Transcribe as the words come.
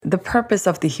the purpose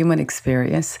of the human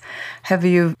experience. Have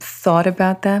you thought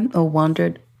about that or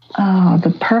wondered? Oh,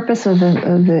 the purpose of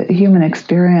the human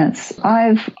experience.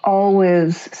 I've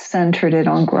always centered it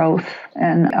on growth.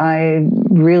 And I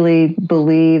really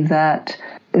believe that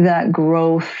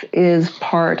growth is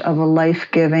part of a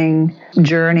life-giving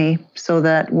journey, so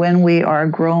that when we are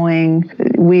growing,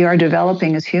 we are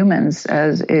developing as humans.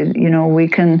 We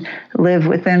can live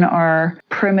within our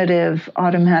primitive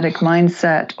automatic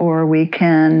mindset, or we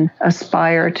can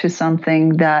aspire to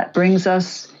something that brings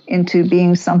us into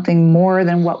being something more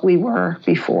than what we were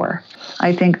before.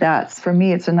 I think for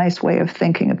me, it's a nice way of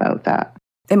thinking about that.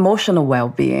 Emotional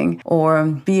well-being, or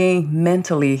being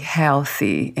mentally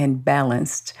healthy and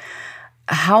balanced.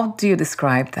 How do you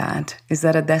describe that? Is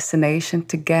that a destination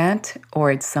to get, or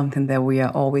it's something that we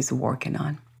are always working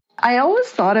on? I always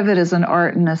thought of it as an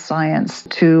art and a science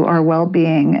to our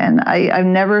well-being, and I've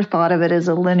never thought of it as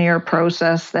a linear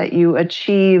process that you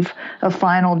achieve a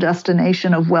final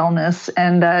destination of wellness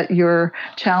and that your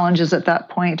challenges at that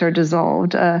point are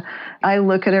dissolved. I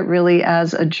look at it really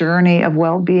as a journey of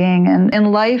well-being, and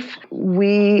in life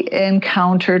we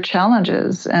encounter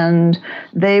challenges, and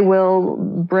they will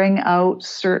bring out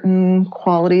certain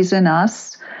qualities in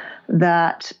us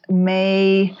that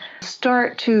may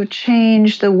start to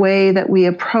change the way that we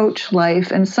approach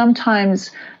life, and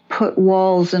sometimes put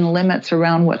walls and limits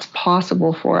around what's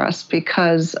possible for us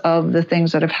because of the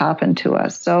things that have happened to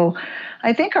us. So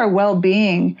I think our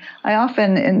well-being,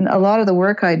 in a lot of the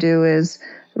work I do, is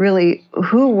really,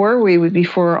 who were we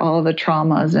before all the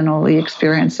traumas and all the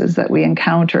experiences that we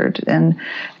encountered, and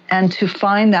to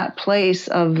find that place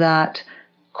of that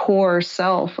core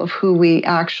self of who we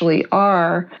actually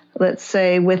are, let's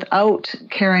say, without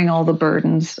carrying all the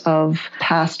burdens of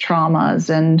past traumas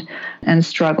and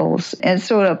struggles. And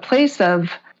so a place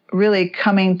of really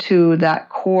coming to that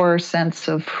core sense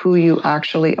of who you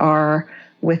actually are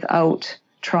without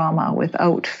trauma,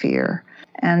 without fear.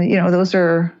 And, those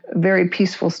are very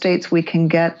peaceful states we can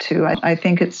get to. I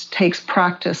think it takes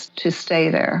practice to stay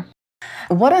there.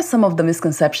 What are some of the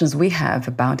misconceptions we have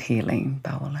about healing,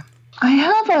 Paola? I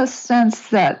have a sense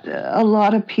that a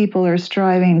lot of people are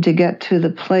striving to get to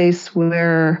the place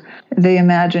where they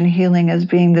imagine healing as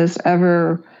being this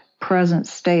ever-present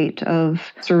state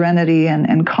of serenity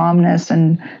and calmness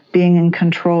and being in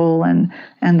control, and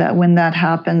that when that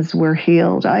happens, we're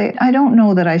healed. I don't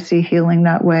know that I see healing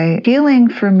that way. Healing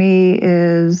for me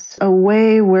is a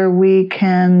way where we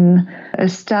can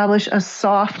establish a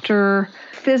softer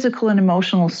physical and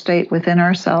emotional state within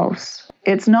ourselves.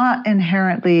 It's not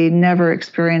inherently never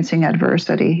experiencing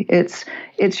adversity.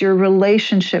 It's your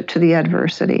relationship to the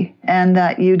adversity, and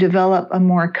that you develop a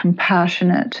more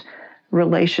compassionate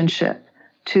relationship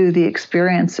to the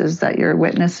experiences that you're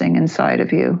witnessing inside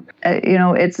of you.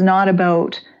 It's not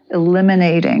about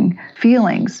eliminating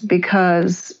feelings,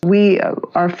 because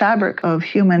our fabric of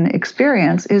human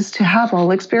experience is to have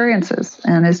all experiences,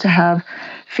 and is to have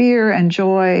fear and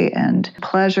joy and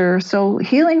pleasure. So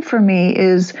healing for me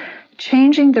is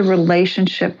changing the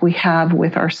relationship we have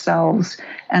with ourselves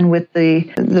and with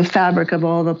the fabric of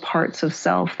all the parts of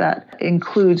self that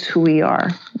includes who we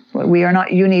are. We are not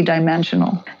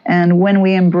unidimensional. And when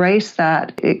we embrace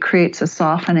that, it creates a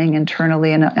softening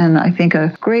internally, and I think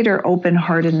a greater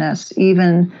open-heartedness,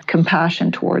 even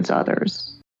compassion towards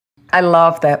others. I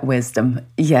love that wisdom.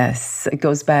 Yes, it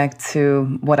goes back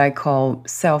to what I call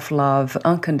self-love,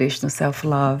 unconditional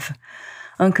self-love.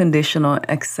 Unconditional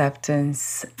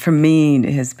acceptance, for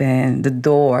me, has been the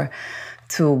door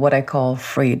to what I call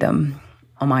freedom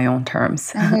on my own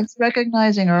terms. And it's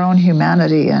recognizing our own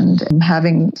humanity and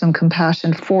having some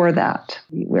compassion for that.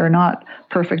 We're not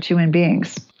perfect human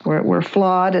beings. We're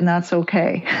flawed, and that's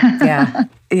okay. Yeah.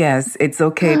 Yes, it's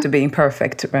okay to be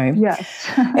imperfect, right? Yes.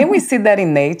 And we see that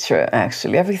in nature,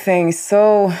 actually. Everything is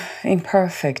so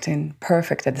imperfect and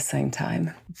perfect at the same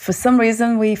time. For some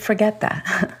reason, we forget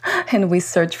that. And we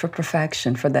search for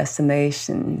perfection, for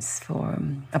destinations, for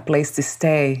a place to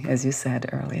stay, as you said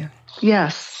earlier.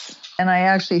 Yes. And I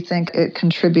actually think it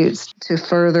contributes to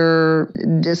further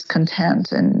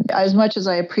discontent. And as much as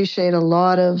I appreciate a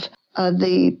lot of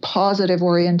the positive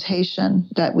orientation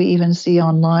that we even see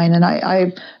online, and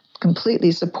I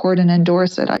completely support and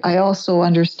endorse it. I also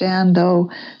understand,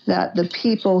 though, that the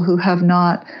people who have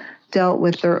not dealt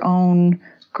with their own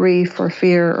grief or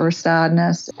fear or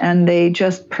sadness, and they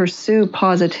just pursue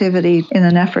positivity in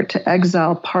an effort to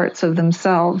exile parts of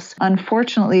themselves,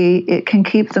 unfortunately, it can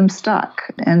keep them stuck.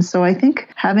 And so I think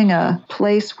having a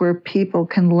place where people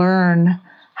can learn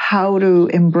how to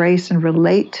embrace and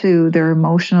relate to their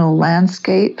emotional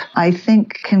landscape, I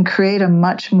think can create a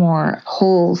much more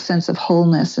whole sense of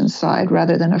wholeness inside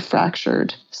rather than a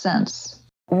fractured sense.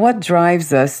 What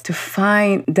drives us to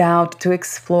find out, to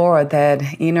explore that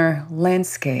inner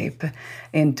landscape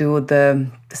and do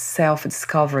the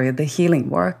self-discovery, the healing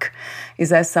work? Is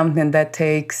that something that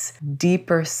takes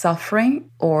deeper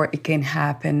suffering, or it can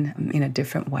happen in a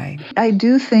different way? I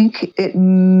do think it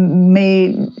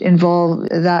may involve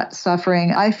that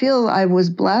suffering. I feel I was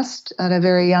blessed at a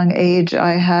very young age.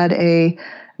 I had a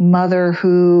mother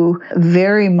who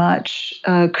very much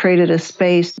created a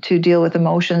space to deal with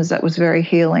emotions that was very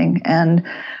healing, and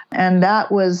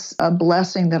that was a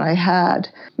blessing that I had.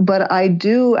 But I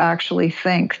do actually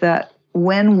think that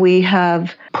when we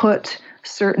have put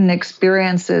certain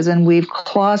experiences and we've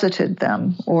closeted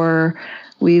them, or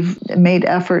we've made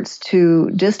efforts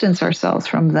to distance ourselves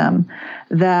from them,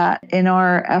 that in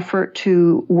our effort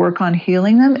to work on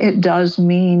healing them, it does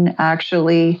mean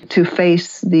actually to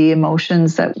face the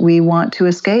emotions that we want to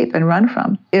escape and run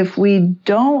from. If we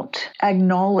don't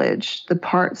acknowledge the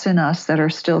parts in us that are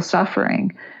still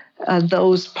suffering,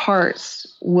 those parts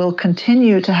will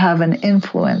continue to have an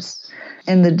influence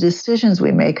in the decisions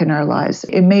we make in our lives.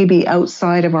 It may be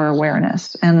outside of our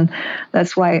awareness. And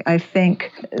that's why I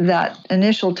think that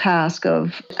initial task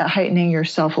of heightening your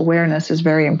self-awareness is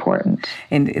very important.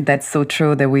 And that's so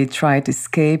true that we try to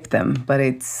escape them, but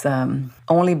it's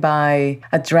only by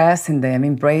addressing them,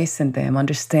 embracing them,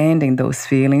 understanding those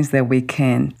feelings that we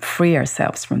can free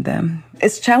ourselves from them.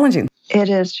 It's challenging. It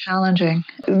is challenging.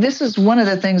 This is one of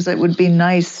the things that would be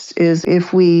nice is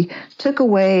if we took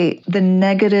away the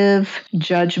negative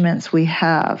judgments we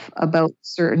have about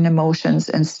certain emotions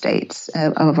and states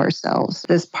of ourselves.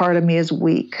 This part of me is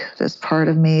weak. This part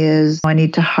of me is, I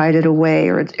need to hide it away,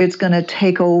 or it's going to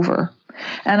take over.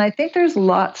 And I think there's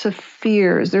lots of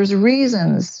fears. There's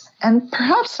reasons, and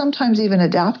perhaps sometimes even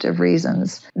adaptive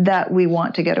reasons, that we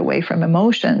want to get away from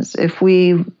emotions if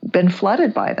we've been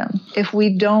flooded by them, if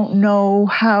we don't know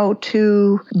how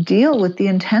to deal with the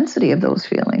intensity of those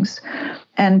feelings.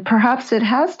 And perhaps it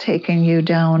has taken you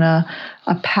down a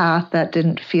path that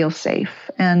didn't feel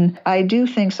safe. And I do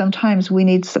think sometimes we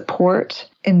need support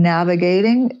in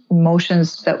navigating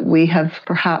emotions that we have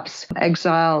perhaps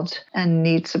exiled, and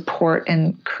need support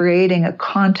in creating a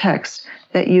context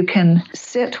that you can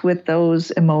sit with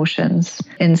those emotions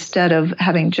instead of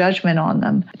having judgment on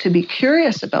them, to be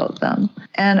curious about them.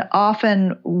 And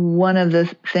often one of the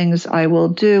things I will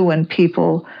do when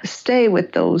people stay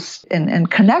with those and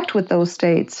connect with those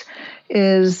states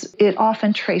is it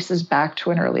often traces back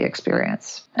to an early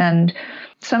experience. And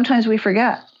sometimes we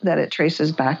forget that it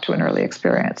traces back to an early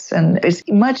experience. And it's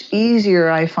much easier,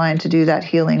 I find, to do that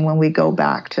healing when we go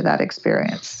back to that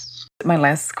experience. My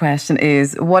last question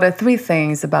is, what are 3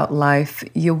 things about life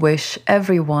you wish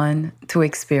everyone to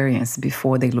experience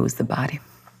before they lose the body?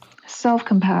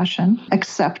 Self-compassion,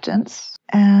 acceptance,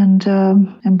 and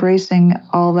embracing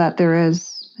all that there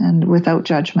is, and without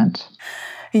judgment.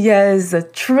 Yes,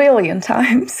 1 trillion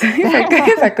times.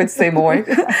 If I could say more,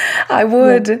 I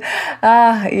would.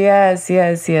 Yes.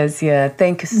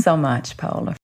 Thank you so much, Paula.